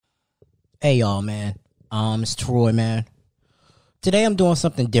Hey y'all, man. It's Troy, man. Today I'm doing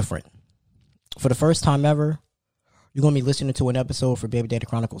something different. For the first time ever, you're gonna be listening to an episode for Baby Daddy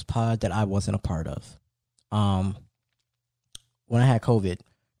Chronicles Pod that I wasn't a part of. When I had COVID,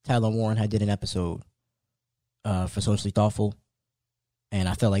 Tyler Warren had did an episode for Socially Thoughtful, and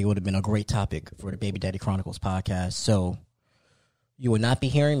I felt like it would have been a great topic for the Baby Daddy Chronicles podcast. So you will not be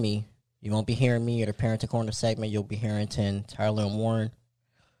hearing me. You won't be hearing me at the Parenting Corner segment. You'll be hearing Tyler and Warren.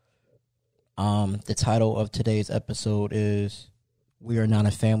 The title of today's episode is "We Are Not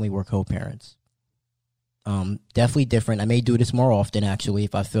a Family, We're Co-Parents." Definitely different. I may do this more often, actually,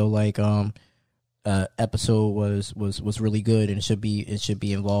 if I feel like episode was really good and it should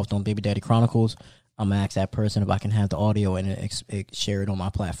be involved on Baby Daddy Chronicles. I'm gonna ask that person if I can have the audio and share it on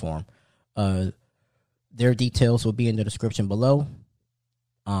my platform. Their details will be in the description below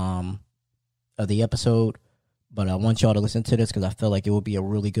of the episode, but I want y'all to listen to this because I feel like it will be a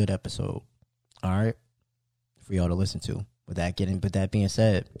really good episode. All right, for y'all to listen to. With that being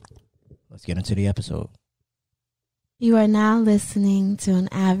said, let's get into the episode. You are now listening to an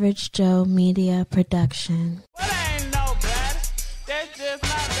Average Joe Media production. Well, I ain't no better. That's just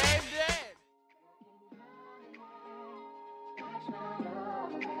my baby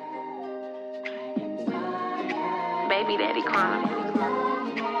dad. Baby Daddy Chronicles.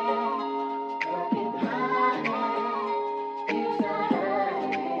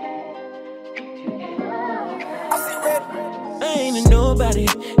 I ain't a nobody.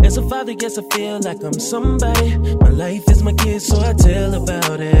 As a father, guess I feel like I'm somebody. My life is my kid, so I tell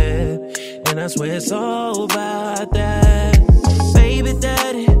about it. And I swear it's all about that. Baby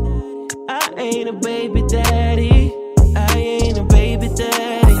daddy, I ain't a baby daddy. I ain't a baby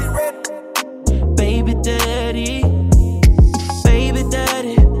daddy. Baby daddy, baby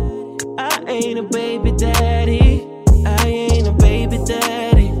daddy, I ain't a baby daddy. I ain't a baby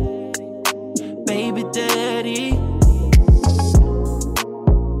daddy. Baby daddy.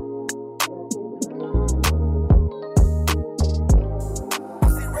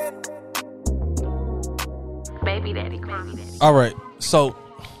 Baby Daddy Chronicles. All right, so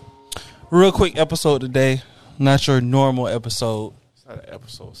real quick episode today. Not your normal episode. It's not an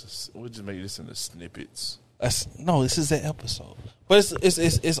episode. We'll just make this into snippets. No, this is an episode, but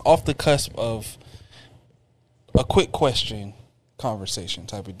it's off the cusp of a quick question conversation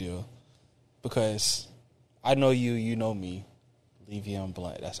type of deal. Because I know you, you know me, Le'Veon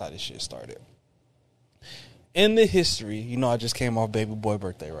Blunt. That's how this shit started. In the history, I just came off baby boy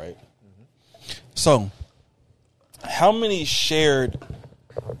birthday, right? Mm-hmm. So, how many shared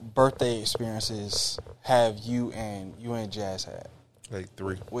birthday experiences have you and Jazz had? Like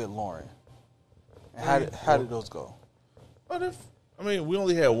 3. With Lauren. And how did those go? We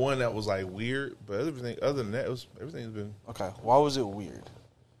only had one that was like weird, but everything other than that, everything's been okay. Why was it weird?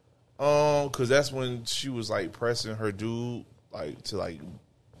 Because that's when she was like pressing her dude, like to like.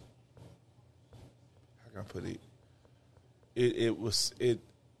 How can I put it?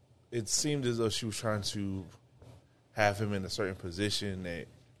 It seemed as though she was trying to have him in a certain position that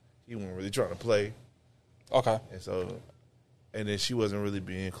he wasn't really trying to play. Okay. And then she wasn't really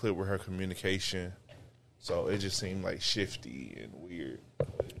being clear with her communication. So it just seemed like shifty and weird.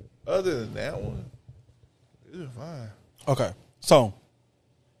 Other than that one, it was fine. Okay. So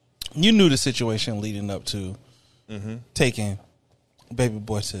you knew the situation leading up to taking baby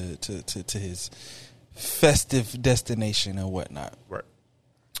boy to his festive destination and whatnot. Right.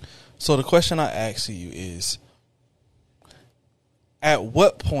 So the question I ask you is, at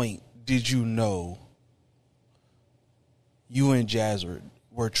what point did you know you and Jazz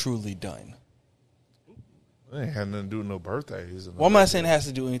were truly done? It ain't had nothing to do with no birthdays. Well, I'm not saying it has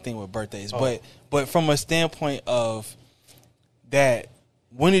to do anything with birthdays, but from a standpoint of that,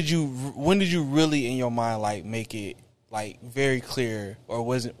 when did you really in your mind like make it like very clear, or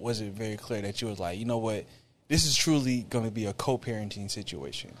was it very clear that you was like, you know what, this is truly going to be a co-parenting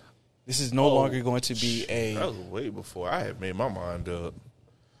situation? This is no longer going to be a. That was way before I had made my mind up.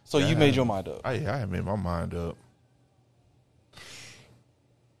 So you made your mind up. I had made my mind up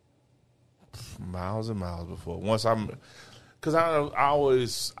miles and miles before. Because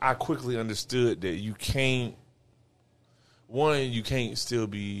I quickly understood that you can't still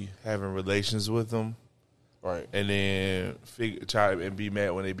be having relations with them, right? And then try and be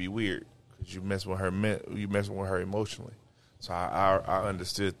mad when they be weird because you messing with her emotionally. So I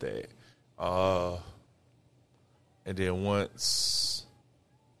understood that. And then once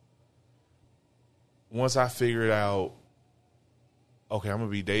I figured out, okay, I'm gonna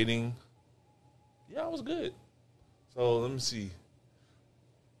be dating. Yeah, I was good. So let me see.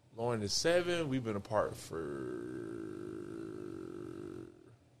 Lauren is 7. We've been apart for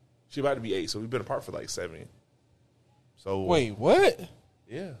She about to be 8, so we've been apart for like 7. So Wait, what?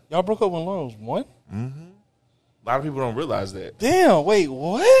 yeah. Y'all broke up when Lauren was 1? Mm-hmm. A lot of people don't realize that. Damn, wait,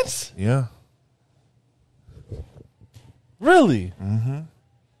 what? Yeah. Really? Mm-hmm. A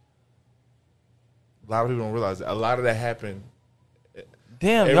lot of people don't realize that. A lot of that happened.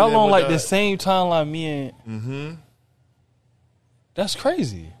 Damn, Everything y'all on was like done. the same timeline me and... Mm-hmm. That's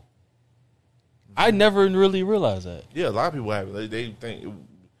crazy. I never really realized that. Yeah, a lot of people have it. They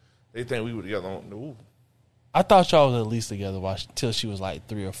think we were together. Ooh. I thought y'all was at least together till she was like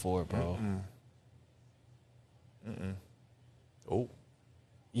 3 or 4, bro. Oh,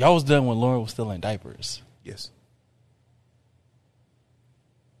 Y'all was done when Lauren was still in diapers. yes.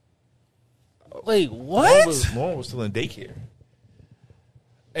 Wait, what? Lauren was still in daycare.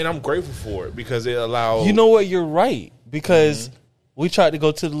 And I'm grateful for it because it allowed... You know what? You're right. Because we tried to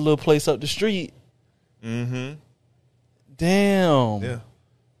go to the little place up the street. Mm-hmm. Damn. Yeah.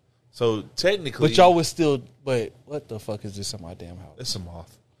 So technically... But y'all was still... But what the fuck is this in my damn house? It's a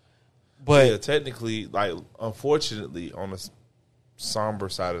moth. But yeah, technically, like, unfortunately, on the somber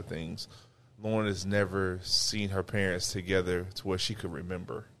side of things, Lauren has never seen her parents together to where she could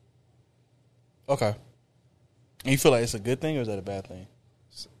remember. okay. And you feel like it's a good thing or is that a bad thing?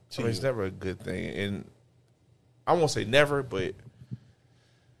 I mean, it's never a good thing. And I won't say never, but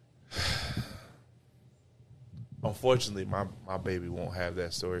unfortunately, my baby won't have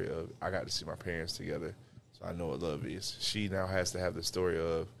that story of I got to see my parents together, so I know what love is. She now has to have the story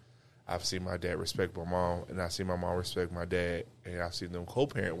of I've seen my dad respect my mom, and I see my mom respect my dad, and I've seen them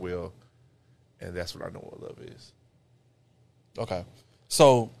co-parent well, and that's what I know what love is. Okay.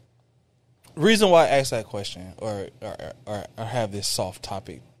 So, reason why I asked that question or have this soft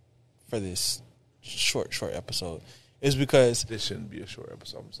topic for this short episode is because This shouldn't be a short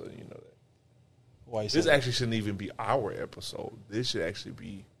episode, I'm letting you know that. why you This said actually shouldn't even be our episode. This should actually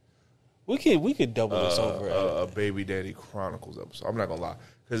be we could double this over. a Baby Daddy Chronicles episode. I'm not gonna lie,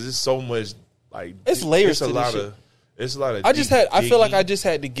 because it's so much like It's layers It's a to this lot shit. of. It's a lot of. I feel like I digging. just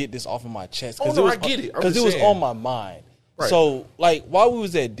had to get this off of my chest Oh, no, I get it. I'm because it just was saying. on my mind. Right. So like while we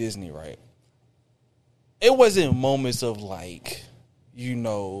was at Disney, right? It wasn't moments of like, you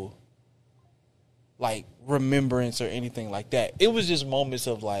know, like remembrance or anything like that. It was just moments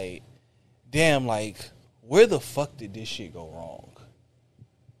of like, damn, like where the fuck did this shit go wrong?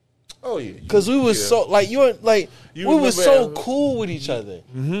 Oh yeah, Because we was so like we was so remember- cool with each other,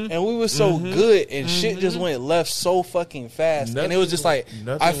 and we were so good, and shit just went left so fucking fast, and it was just like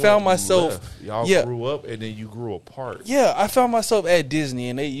I found myself. Left. Y'all Yeah, grew up and then you grew apart. yeah, I found myself at Disney,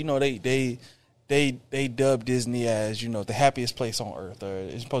 and they dubbed Disney as, you know, the happiest place on earth, or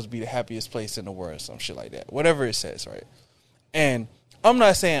it's supposed to be the happiest place in the world, some shit like that, whatever it says, right? And I'm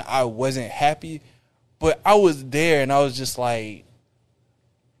not saying I wasn't happy, but I was there, and I was just like,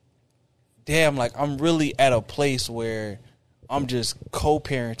 damn, like I'm really at a place where I'm just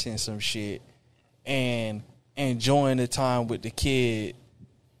co-parenting some shit and enjoying the time with the kid.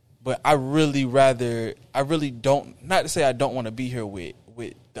 But I really don't, not to say I don't want to be here with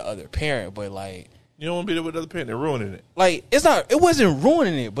the other parent, but like, You don't want to be there with the other parent. They're ruining it. like it wasn't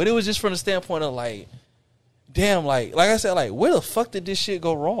ruining it, but it was just from the standpoint of like, damn, like I said, like where the fuck did this shit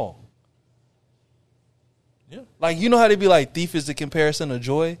go wrong? Yeah. Like, you know how they be like, thief is the comparison of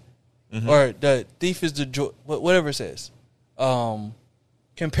joy? Or the thief is the joy, whatever it says.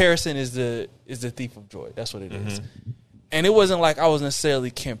 Comparison is the thief of joy. That's what it is. And it wasn't like I was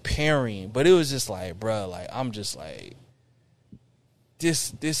necessarily comparing, but it was just like, bruh, like I'm just like,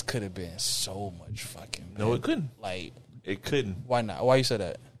 this could have been so much fucking No, better. it couldn't. Like, It couldn't. why not? Why you say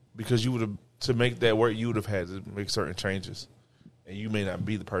that? Because you would have, to make that work, you would have had to make certain changes, and you may not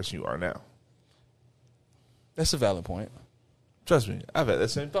be the person you are now. That's a valid point. Trust me, I've had that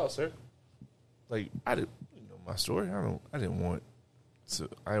same thought, sir. Like I didn't, my story. I didn't want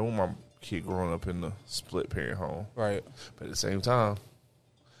my kid growing up in the split parent home, Right. but at the same time,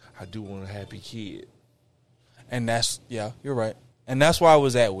 I do want a happy kid. And that's, yeah, you're right. And that's where I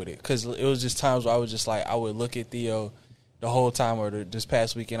was at with it. Because it was just times where I was just like, I would look at Theo the whole time, or this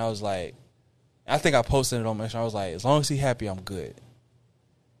past weekend, I was like, I think I posted it on my show. I was like, as long as he's happy, I'm good.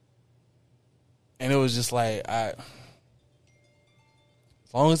 And it was just like, as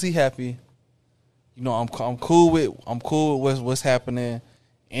long as he's happy, you know, I'm cool with what's happening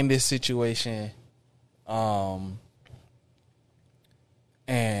in this situation.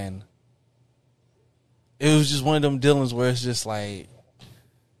 And it was just one of them dealings where it's just like,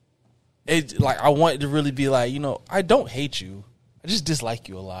 I wanted to really be like, you know, I don't hate you, I just dislike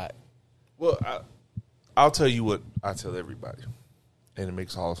you a lot. Well, I'll tell you what I tell everybody, and it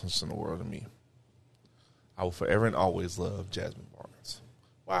makes all the sense in the world to me. I will forever and always love Jasmine Barnes.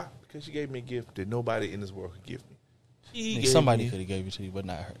 Why? Because she gave me a gift that nobody in this world could give me. Somebody could have gave it to you, but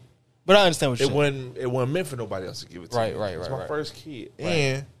not her. But I understand what you're saying. It wasn't meant for nobody else to give it to me. Right. It's my first kid. Right.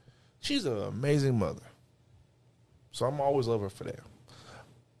 And she's an amazing mother. So I'm always love her for that.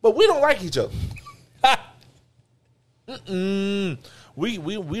 But we don't like each other.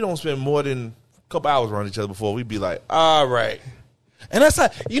 We don't spend more than a couple hours around each other before we be like, all right. And that's how,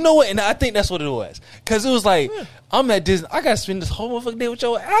 you know what? And I think that's what it was. Because it was like, I'm at Disney. I got to spend this whole motherfucking day with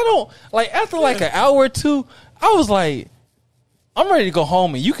y'all. I don't, like, after like an hour or two, I was like, I'm ready to go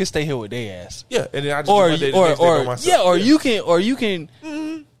home and you can stay here with their ass. Yeah. And then I just do my day the next day by myself. Yeah, or you can.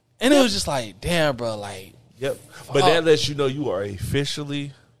 And it was just like, damn, bro, like. Yep. But that lets you know you are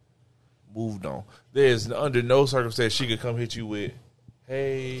officially moved on. There's under no circumstance she could come hit you with,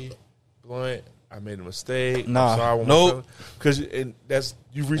 hey, Blunt, I made a mistake. Nah, I'm sorry. nope. Because that's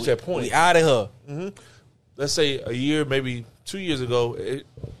you've reached that point. We out of here. Mm-hmm. Let's say a year, maybe 2 years ago,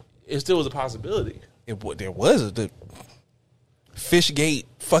 it still was a possibility. There was the Fishgate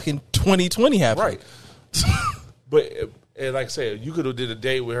fucking 2020 happened. Right. But and like I said, you could have did a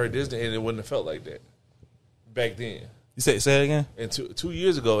date with her at Disney and it wouldn't have felt like that back then. You say it again? And 2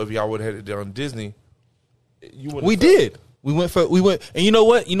 years ago, if y'all would have had it done Disney, you wouldn't. We did. We went, and you know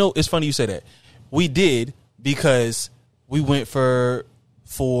what? You know, it's funny you say that. We did because we went for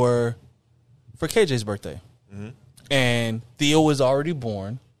KJ's birthday, and Theo was already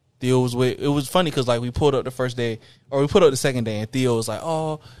born. Theo was with. It was funny because like we pulled up the first day, or we pulled up the second day, and Theo was like,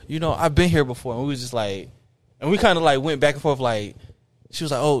 "Oh, you know, I've been here before," and we was just like, and we kind of like went back and forth like. She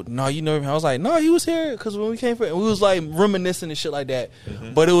was like, "Oh no, you know him." I was like, "No, he was here because when we came for," and we was like reminiscing and shit like that.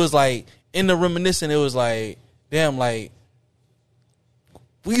 But it was like in the reminiscing, it was like, damn, like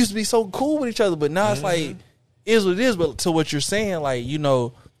we used to be so cool with each other, but now it's like is what it is. But to what you're saying, like you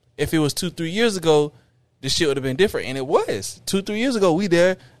know, if it was 2-3 years ago, this shit would have been different, and it was 2-3 years ago. We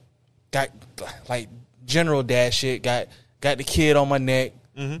there got like general dad shit, got the kid on my neck.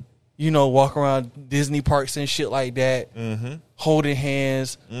 You know, walk around Disney parks and shit like that, holding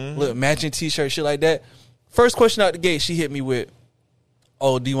hands, look, matching T-shirts, shit like that. First question out the gate, she hit me with,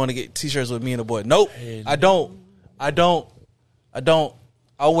 "Oh, do you want to get T-shirts with me and the boy?" Nope, I don't.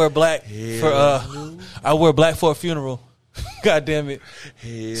 I'll wear black I wear black for a funeral. God damn it!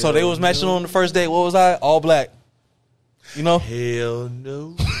 So they was matching on the first date. What was I? All black. You know? Hell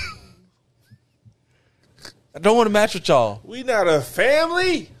no. I don't want to match with y'all. We not a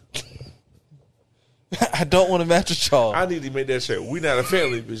family. I don't want to match with y'all. I need to make that shirt. We not a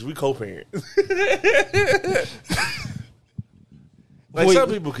family, bitch. We co-parent. Like Wait. some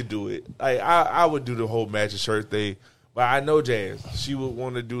people could do it. Like I would do the whole matching shirt thing, but I know Jazz. She would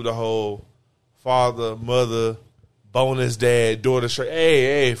want to do the whole father, mother, bonus dad, daughter shirt.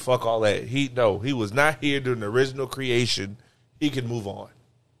 Hey, fuck all that. He was not here during the original creation. He can move on.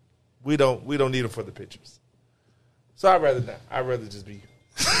 We don't need him for the pictures. So I'd rather not. I'd rather just be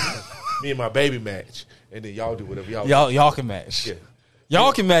me and my baby match, and then y'all do whatever y'all. Y'all can match. Yeah.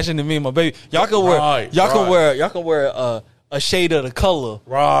 Y'all can match into me and my baby. Y'all can wear. Y'all can wear a shade of the color.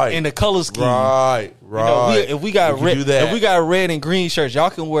 Right. In the color scheme. Right. You know, if we got red, do that. if we got red and green shirts, y'all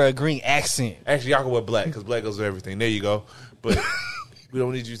can wear a green accent. Actually, y'all can wear black because black goes with everything. There you go. But we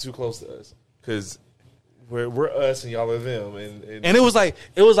don't need you too close to us because we're us and y'all are them. And it was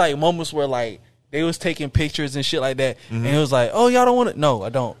like moments where like they was taking pictures and shit like that, and it was like, oh, y'all don't want it? No, I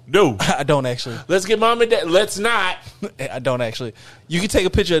don't. No, I don't actually. Let's get mom and dad. Let's not. I don't actually. You can take a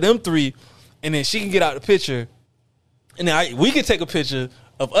picture of them three, and then she can get out the picture, and then we can take a picture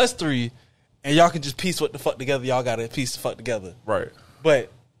of us three, and y'all can just piece what the fuck together. Y'all got to piece the fuck together, right?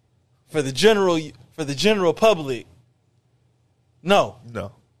 But for the general public, no.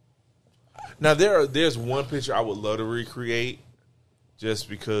 Now there's one picture I would love to recreate, just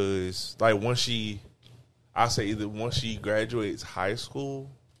because like once she graduates high school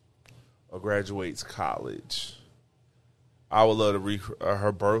or graduates college, I would love to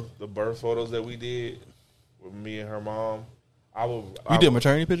the birth photos that we did with me and her mom. You did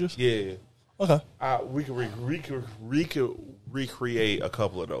maternity pictures? Yeah. Okay. We could recreate a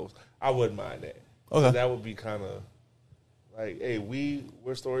couple of those. I wouldn't mind that. Okay. That would be kind of like, hey,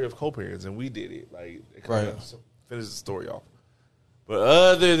 we're story of co-parents and we did it. Like, it kind of finish the story off. But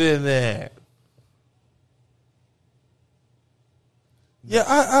other than that, yeah,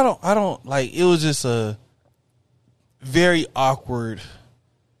 I don't like. It was just a very awkward,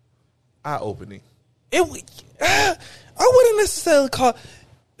 eye-opening. I wouldn't necessarily call.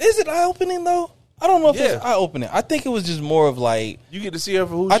 Is it eye-opening though? I don't know if it's eye-opening. I think it was just more of like you get to see her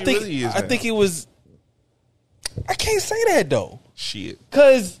for who she really is. I think it was. I can't say that though. Shit.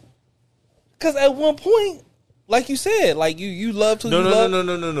 Cause at one point, like you said, like you loved who you loved.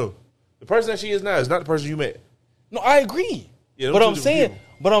 No. The person that she is now is not the person you met. No, I agree. Yeah, but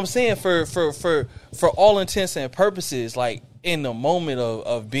I'm saying for all intents and purposes, like in the moment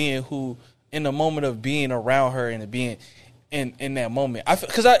of being in the moment of being around her and being in that moment,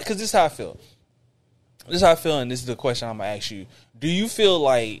 because this is how I feel. This is how I feel, and this is the question I'm gonna ask you. Do you feel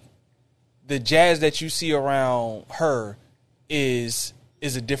like the Jazz that you see around her is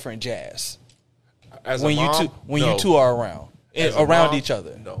a different Jazz As when a mom, you two are around mom, each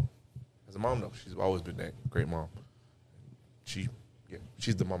other? No. As a mom, no. She's always been that great mom. She's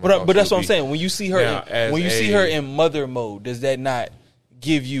the mom. But that's what I'm saying. When you see her, now, see her in mother mode, does that not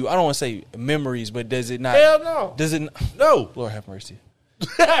give you? I don't want to say memories, but does it not? Hell no. Does it? No. Lord have mercy.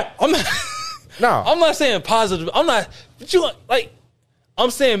 I'm not. No. I'm not saying positive. I'm not. But you like.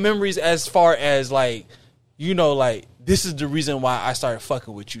 I'm saying memories as far as like, like this is the reason why I started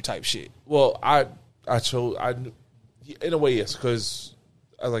fucking with you type shit. Well, I chose in a way, yes, because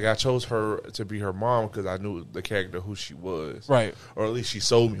I chose her to be her mom because I knew the character who she was, right? Or at least she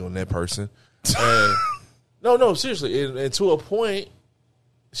sold me on that person. And, no, seriously, and to a point,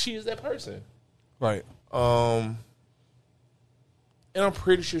 she is that person, right? And I'm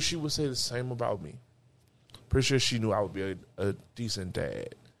pretty sure she would say the same about me. Pretty sure she knew I would be a decent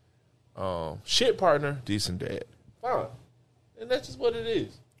dad, shit partner, decent dad, fine, and that's just what it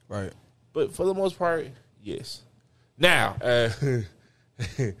is, right? But for the most part, yes. Now, the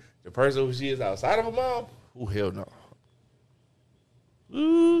person who she is outside of a mom, oh hell no.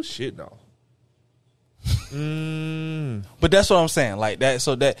 Ooh, shit no. But that's what I'm saying. Like that.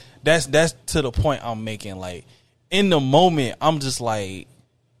 So that's to the point I'm making. Like in the moment, I'm just like,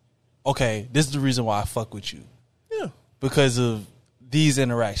 okay, this is the reason why I fuck with you. Yeah, because of these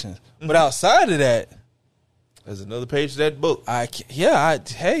interactions. Mm-hmm. But outside of that, there's another page of that book.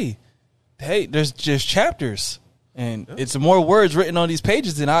 Hey, there's just chapters. And it's more words written on these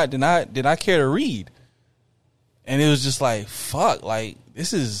pages than I care to read. And it was just like, fuck, like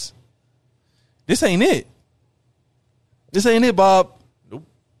this ain't it. This ain't it, Bob. Nope.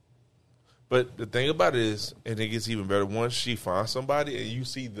 But the thing about it is, and it gets even better, once she finds somebody and you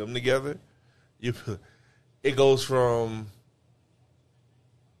see them together, it goes from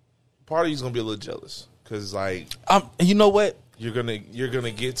part of you's gonna be a little jealous. Cause like you know what? You're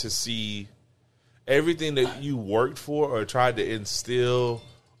gonna get to see everything that you worked for or tried to instill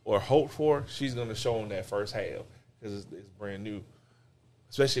or hope for, she's going to show in that first half because it's brand new,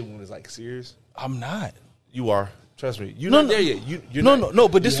 especially when it's like serious. I'm not. You are. Trust me. You're not there yet. You're no.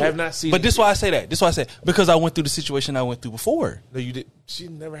 But this have not seen. But this is why I say that. This is why I say because I went through the situation I went through before. No, you did. She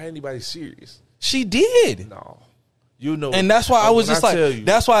never had anybody serious. She did. No. And that's why I was just like.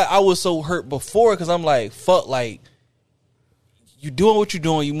 That's why I was so hurt before because I'm like, fuck, like you doing what you're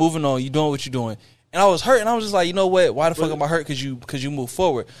doing, you moving on, you doing what you're doing. And I was hurt, and I was just like, you know what? Why the fuck am I hurt? Because you move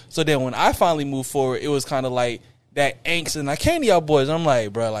forward. So then when I finally moved forward, it was kind of like that angst, and I came to y'all boys, and I'm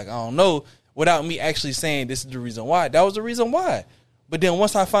like, bro, like, I don't know, without me actually saying this is the reason why. That was the reason why. But then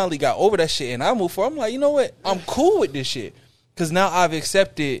once I finally got over that shit, and I moved forward, I'm like, you know what? I'm cool with this shit. Because now I've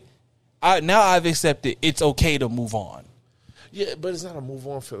accepted it's okay to move on. Yeah, but it's not a move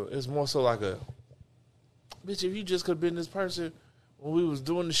on feel. It's more so like a, bitch, if you just could have been this person when we was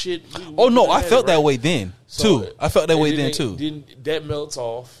doing the shit. I felt that way then, too. I felt that way then, too. Then that melts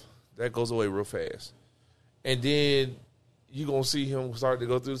off. That goes away real fast. And then you going to see him start to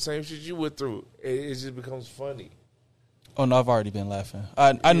go through the same shit you went through. It just becomes funny. Oh, no, I've already been laughing.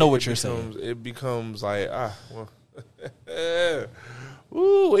 I know what you're saying. It becomes like,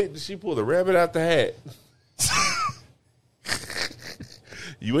 ooh, wait, she pulled the rabbit out the hat.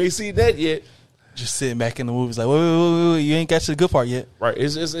 You ain't seen that yet. Just sitting back in the movies like, wait, you ain't got to the good part yet. Right.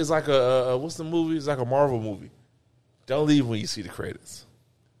 It's like a what's the movie? It's like a Marvel movie. Don't leave when you see the credits.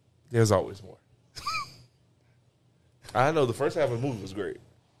 There's always more. I know the first half of the movie was great.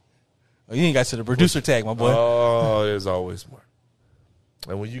 Oh, you ain't got to the producer tag, my boy. Oh, there's always more.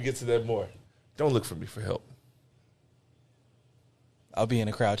 And when you get to that more, don't look for me for help. I'll be in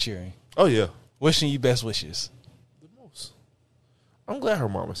the crowd cheering. Oh, yeah. Wishing you best wishes. The most. I'm glad her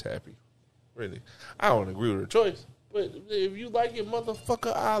mama's happy. Really. I don't agree with her choice, but if you like it,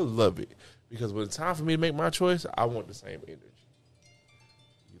 motherfucker, I love it. Because when it's time for me to make my choice, I want the same energy.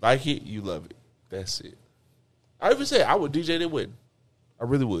 You like it, you love it. That's it. I even said I would DJ their wedding. I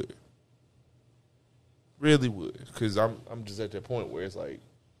really would. Really would. Because I'm just at that point where it's like,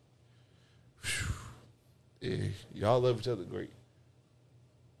 yeah, y'all love each other, great.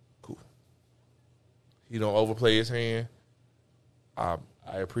 Cool. He don't overplay his hand. I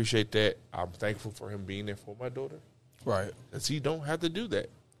appreciate that. I'm thankful for him being there for my daughter. Right. Because he don't have to do that.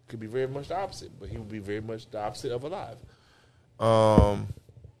 could be very much the opposite, but he would be very much the opposite of alive. So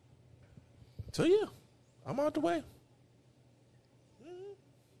yeah, I'm out the way.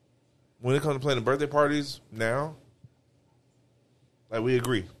 When it comes to planning birthday parties now, like we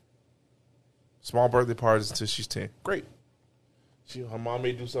agree, small birthday parties until she's 10. Great. Her mom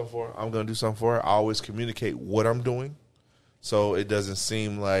may do something for her. I'm going to do something for her. I always communicate what I'm doing, so it doesn't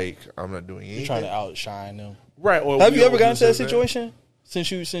seem like I'm not doing anything. You're trying to outshine them, right? Or have you ever gotten into that situation since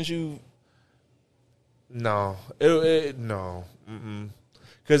you? No, no,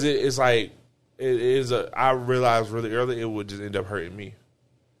 because it's like it is a. I realized really early it would just end up hurting me.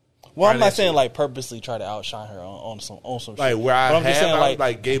 Well, I'm not saying like purposely try to outshine her on some like shit. where I I'm have just saying,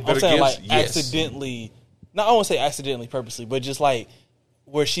 like gave better I'm saying gifts. like Yes. accidentally. No, I won't say accidentally, purposely, but just like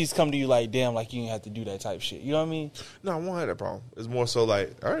where she's come to you like, damn, like you didn't have to do that type shit. You know what I mean? No, I won't have that problem. It's more so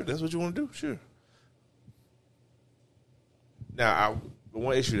like, all right, that's what you want to do, sure. Now, the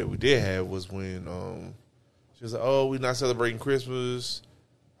one issue that we did have was when she was like, "Oh, we're not celebrating Christmas."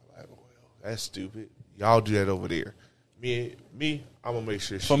 I'm like, well, that's stupid. Y'all do that over there. Me, I'm gonna make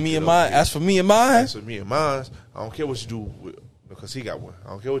sure. For me and mine. As for me and mine. As for me and mine, I don't care what you do with, because he got one. I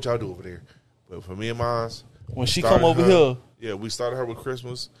don't care what y'all do over there. But for me and mine, when she come over here, yeah, we started her with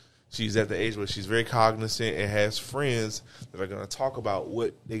Christmas. She's at the age where she's very cognizant and has friends that are gonna talk about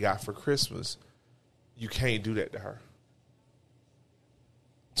what they got for Christmas. You can't do that to her.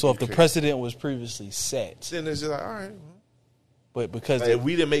 So if the precedent was previously set, then it's just like, all right. But because like, if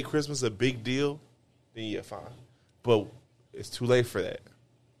we didn't make Christmas a big deal, then yeah, fine. But it's too late for that.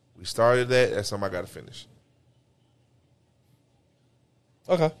 We started that. That's something I got to finish.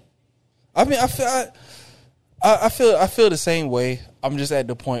 Okay. I mean, I feel the same way. I'm just at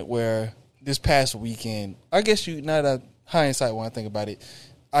the point where this past weekend, I guess now that hindsight, when I think about it,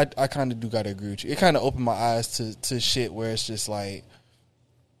 I kind of do got to agree with you. It kind of opened my eyes to shit where it's just like,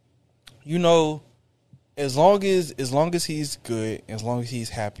 you know, as long as he's good, as long as he's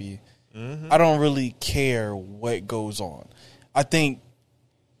happy, I don't really care what goes on. I think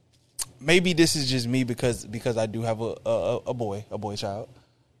maybe this is just me because I do have a boy child.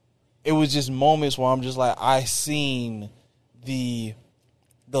 It was just moments where I'm just like, I seen the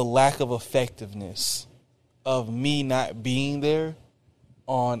lack of effectiveness of me not being there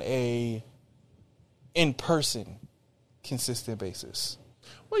on a in-person consistent basis.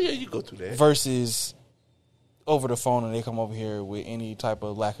 Well, yeah, you go through that. Versus over the phone and they come over here with any type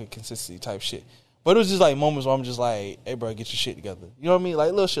of lack of consistency type shit. But it was just like moments where I'm just like, hey, bro, get your shit together. You know what I mean?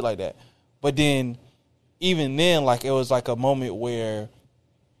 Like little shit like that. But then, even then, like it was like a moment where,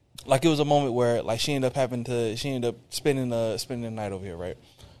 like she ended up spending the night over here, right?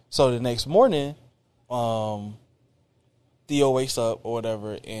 So the next morning, Theo wakes up or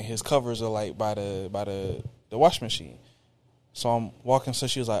whatever, and his covers are like by the washing machine. So I'm walking, so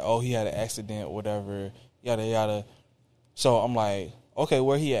she was like, oh, he had an accident or whatever, yada, yada. So I'm like, okay,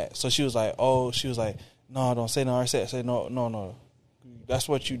 where he at? So she was like, no, don't say no. I said, no. That's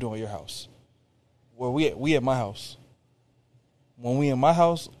what you do in your house. Where we at my house. When we in my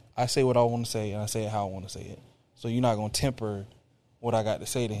house, I say what I want to say, and I say it how I want to say it. So you're not going to temper what I got to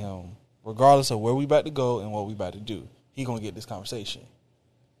say to him, regardless of where we about to go and what we about to do. He going to get this conversation.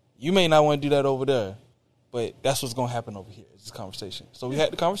 You may not want to do that over there, but that's what's going to happen over here. It's this conversation. So we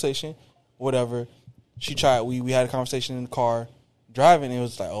had the conversation, whatever. She tried. We had a conversation in the car, driving. And it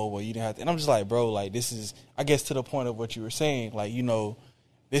was like, oh, well, you didn't have to. And I'm just like, bro, like this is, I guess, to the point of what you were saying. Like, you know,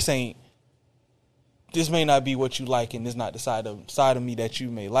 this may not be what you like, and this not the side of me that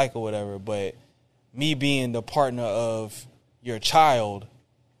you may like or whatever. But me being the partner of your child,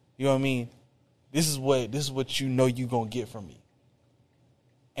 you know what I mean? This is what you know you gonna get from me.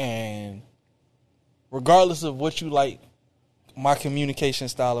 And regardless of what you like, my communication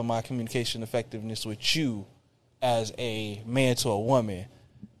style and my communication effectiveness with you as a man to a woman,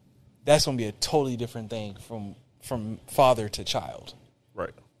 that's going to be a totally different thing from father to child.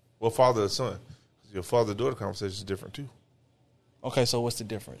 Right. Well, father to son. Your father-daughter conversation is different, too. Okay, so what's the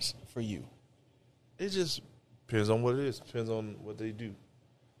difference for you? It just depends on what it is. Depends on what they do.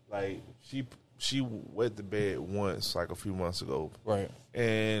 Like, she wet the bed once, like a few months ago. Right.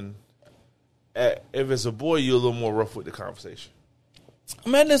 And if it's a boy, you're a little more rough with the conversation.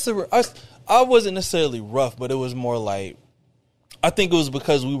 I wasn't necessarily rough, but it was more like, I think it was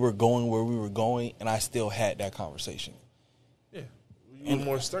because we were going where we were going, and I still had that conversation. Yeah. You were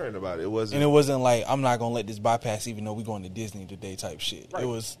more stern about it. It wasn't like, I'm not going to let this bypass even though we're going to Disney today type shit. Right. It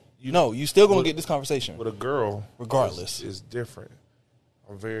was, you still going to get this conversation. With a girl, regardless. It's different.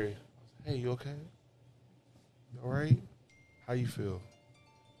 Hey, you okay? You all right? How you feel?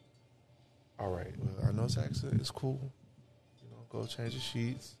 All right. Well, I know it's an accident. It's cool. You know, go change the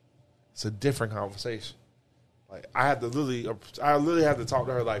sheets. It's a different conversation. Like I literally have to talk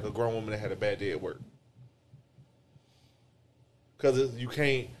to her like a grown woman that had a bad day at work. Because you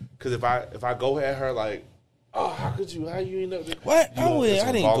can't. Because if I go at her like, oh, how could you? How you end up? What?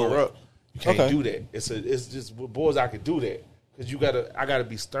 I didn't go up. You can't Okay. do that. It's just with boys I could do that because I gotta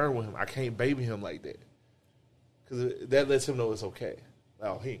be stern with him. I can't baby him like that because that lets him know it's okay.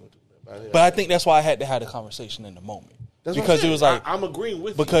 Oh, he ain't gonna do that. But I think that's why I had to have the conversation in the moment. That's what I'm because it saying. was like I'm agreeing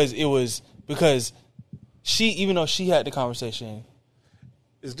with because it was because she, even though she had the conversation,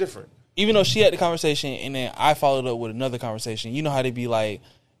 it's different. even though she had the conversation and then I followed up with another conversation. You know how they be like,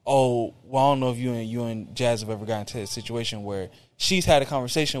 oh, well, I don't know if you and Jazz have ever gotten into a situation where she's had a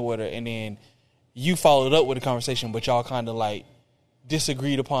conversation with her and then you followed up with a conversation, but y'all kind of like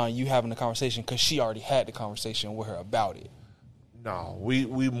disagreed upon you having the conversation because she already had the conversation with her about it. No, we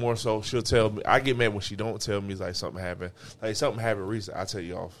more so. She'll tell me. I get mad when she don't tell me. It's like something happened. Like something happened recently. I tell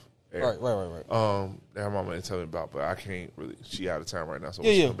you off. Air. Right. That her mama didn't tell me about, but I can't really. She out of town right now, so Yeah,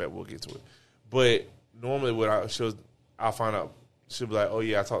 when she yeah. come back, we'll get to it. But normally, I'll find out. She'll be like, "Oh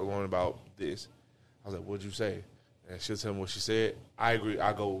yeah, I talked to Lauren about this." I was like, "What'd you say?" And she'll tell me what she said. I agree.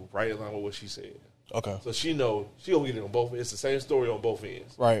 I go right in line with what she said. Okay. So she know she gonna get it on both. It's the same story on both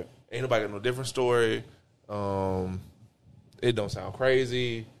ends. Right. Ain't nobody got no different story. It don't sound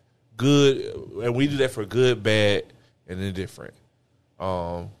crazy. Good, and we do that for good, bad, and indifferent.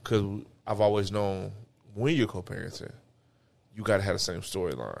 Because I've always known when you're co-parenting, you got to have the same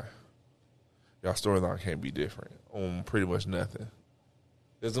storyline. Y'all storyline can't be different on pretty much nothing.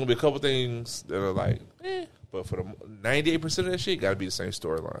 There's gonna be a couple things that are like, but for the 98% of that shit, got to be the same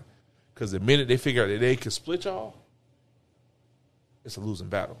storyline. Because the minute they figure out that they can split y'all, it's a losing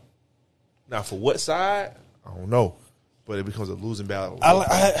battle. Now, for what side, I don't know. But it becomes a losing battle.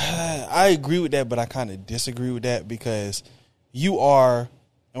 I agree with that, but I kind of disagree with that because you are,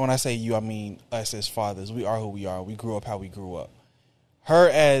 and when I say you, I mean us as fathers. We are who we are. We grew up how we grew up. Her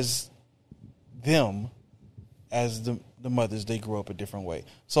as them, as the mothers, they grew up a different way.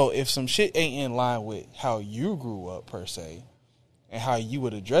 So if some shit ain't in line with how you grew up per se, and how you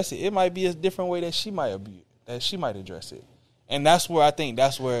would address it, it might be a different way that she might address it. And that's where I think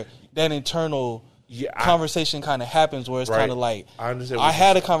that internal conversation kind of happens where it's Right. kind of like I understand. I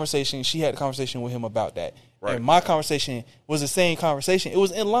had a conversation, she had a conversation with him about that. Right. And my conversation was the same conversation. It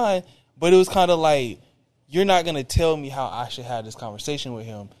was in line, but it was kind of like, you're not going to tell me how I should have this conversation with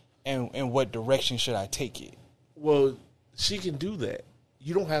him and what direction should I take it. Well, she can do that.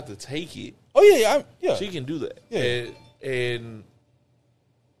 You don't have to take it. Oh, yeah. She can do that. Yeah. And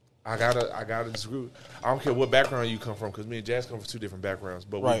I gotta disagree. I don't care what background you come from, because me and Jazz come from two different backgrounds,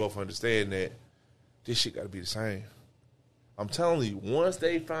 but Right. we both understand that this shit got to be the same. I'm telling you, once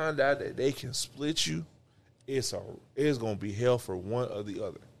they find out that they can split you, it's gonna be hell for one or the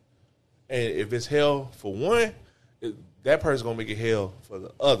other. And if it's hell for one, that person's gonna make it hell for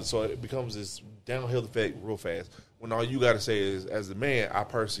the other. So it becomes this downhill effect real fast. When all you gotta say is, as the man, I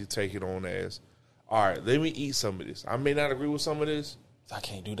personally take it on as, all right, let me eat some of this. I may not agree with some of this. I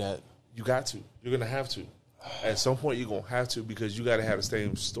can't do that. You got to. You're gonna have to. At some point, you're gonna have to, because you got to have the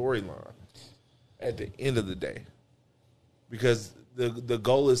same storyline at the end of the day. Because the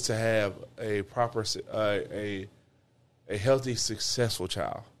goal is to have a proper, a healthy, successful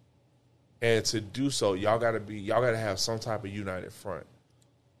child, and to do so, y'all got to have some type of united front.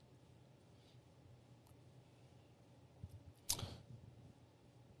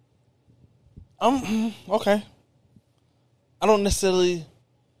 Okay. I don't necessarily.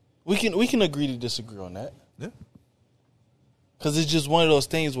 We can agree to disagree on that. Yeah. Cause it's just one of those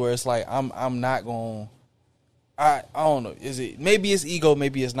things where it's like I'm not going. I don't know. Maybe it's ego,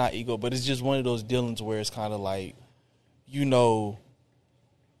 maybe it's not ego, but it's just one of those dealings where it's kind of like, I don't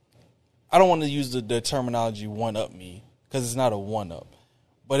want to use the terminology one up me, because it's not a one up,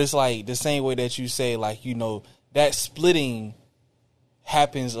 but it's like the same way that you say, like, that splitting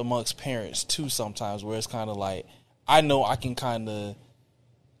happens amongst parents too sometimes, where it's kind of like, I know I can kind of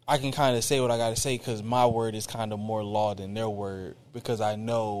say what I got to say because my word is kind of more law than their word, because I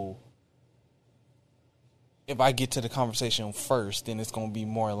know if I get to the conversation first, then it's going to be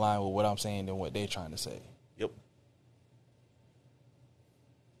more in line with what I'm saying than what they're trying to say. Yep.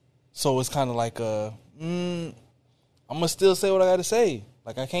 So it's kind of like I'm going to still say what I got to say.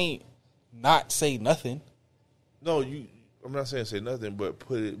 Like, I can't not say nothing. No, I'm not saying say nothing, but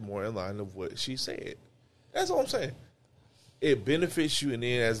put it more in line of what she said. That's all I'm saying. It benefits you in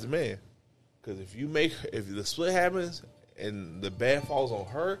the end as the man. Because if the split happens and the bad falls on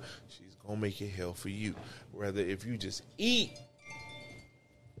her, she's going to make it hell for you. Rather, if you just eat,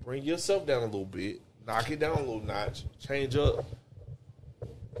 bring yourself down a little bit, knock it down a little notch, change up,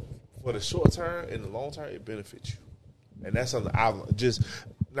 for the short term and the long term, it benefits you. And that's something I've just,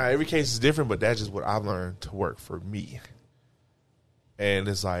 now every case is different, but that's just what I've learned to work for me. And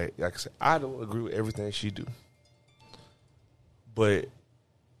it's like I said, I don't agree with everything she do. But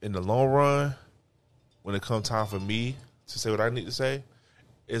in the long run, when it comes time for me to say what I need to say,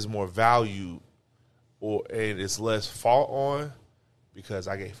 it's more value and it's less fought on because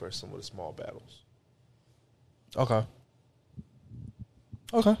I gave her some of the small battles. Okay.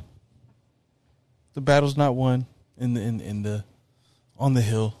 The battle's not won in the on the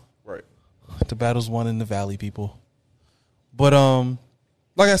hill. Right. The battle's won in the valley, people. But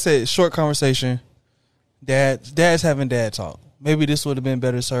like I said, short conversation. Dad's having dad talk. Maybe this would have been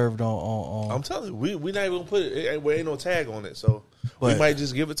better served on I'm telling you, we not even gonna put it. Ain't no tag on it, so we might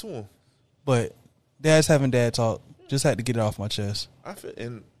just give it to him. But dad's having dad talk. Just had to get it off my chest. I feel,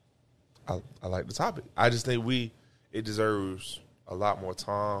 and I like the topic. I just think it deserves a lot more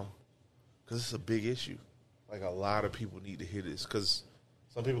time because it's a big issue. Like a lot of people need to hear this because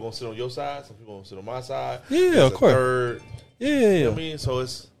some people gonna sit on your side, some people gonna sit on my side. Yeah, of course. Third, yeah. You know what I mean? So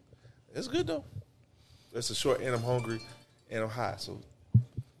it's good though. It's a short and I'm hungry and I'm high, so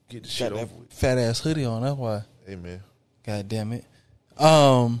get the shit over with. Fat ass hoodie on. That's why. Amen. God damn it.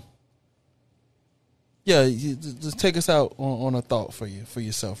 Yeah, just take us out on a thought for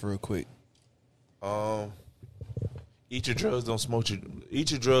yourself real quick. Eat your drugs, don't smoke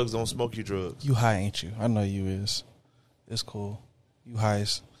eat your drugs, don't smoke your drugs. You high, ain't you? I know you is. It's cool. You high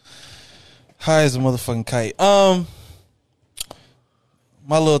as a motherfucking kite.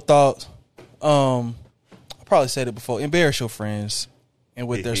 My little thought, I probably said it before. Embarrass your friends and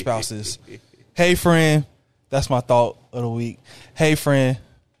with their spouses. Hey friend, that's my thought of the week. Hey friend.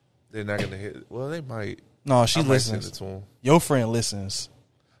 They're not gonna hit. Well, they might. No, she I might listens. send it to them. Your Your friend listens.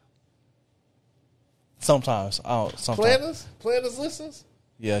 Sometimes. Planners listens.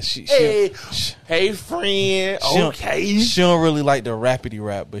 Yeah, she Hey friend. Okay. She don't really like the rapidy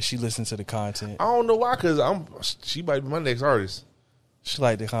rap, but she listens to the content. I don't know why, because she might be my next artist. She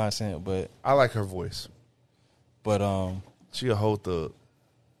like the content, but I like her voice. She a whole thug.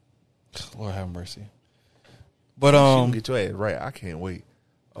 Lord have mercy. But She can get your ass right. I can't wait.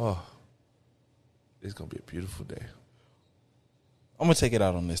 Oh, it's gonna be a beautiful day. I'm gonna take it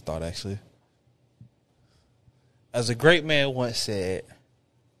out on this thought actually. As a great man once said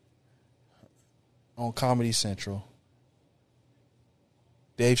on Comedy Central,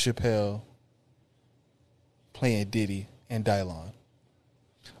 Dave Chappelle playing Diddy and Dylon.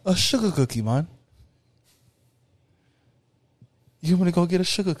 A sugar cookie, man. You want to go get a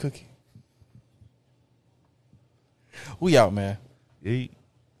sugar cookie? We out, man. Yeet.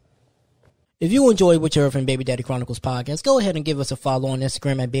 If you enjoyed what you heard from Baby Daddy Chronicles podcast, go ahead and give us a follow on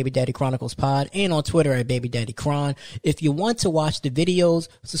Instagram at Baby Daddy Chronicles Pod and on Twitter at Baby Daddy Chron. If you want to watch the videos,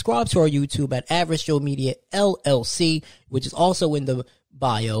 subscribe to our YouTube at Average Joe Media LLC, which is also in the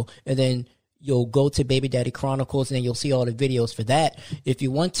bio, and then you'll go to Baby Daddy Chronicles and then you'll see all the videos for that. If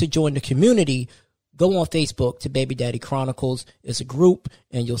you want to join the community, go on Facebook to Baby Daddy Chronicles. It's a group,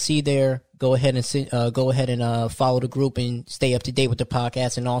 and you'll see there. Go ahead and follow the group and stay up to date with the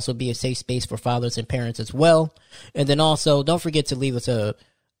podcast, and also be a safe space for fathers and parents as well. And then also, don't forget to leave us a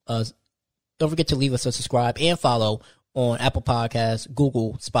subscribe and follow on Apple Podcasts,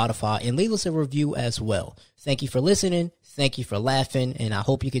 Google, Spotify, and leave us a review as well. Thank you for listening. Thank you for laughing, and I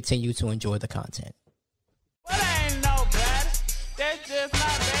hope you continue to enjoy the content. Well, I ain't no better. That's just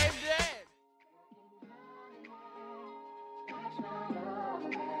my baby daddy.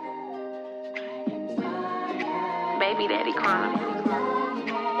 Baby Daddy Chronicles.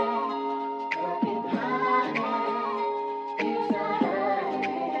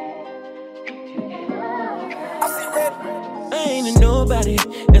 I ain't a nobody.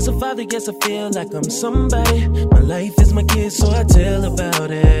 As a father, guess I feel like I'm somebody. My life is my kid, so I tell about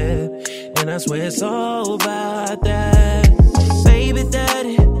it. And I swear it's all about that. Baby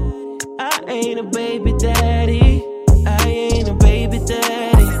daddy, I ain't a baby daddy. I ain't a baby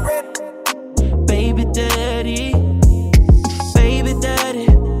daddy. Baby daddy, baby daddy,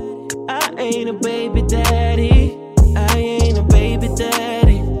 I ain't a baby daddy. I ain't a baby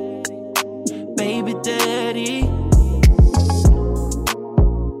daddy. Baby daddy.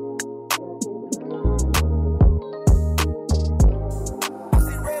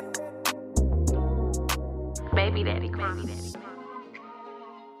 Baby Daddy Chronicles.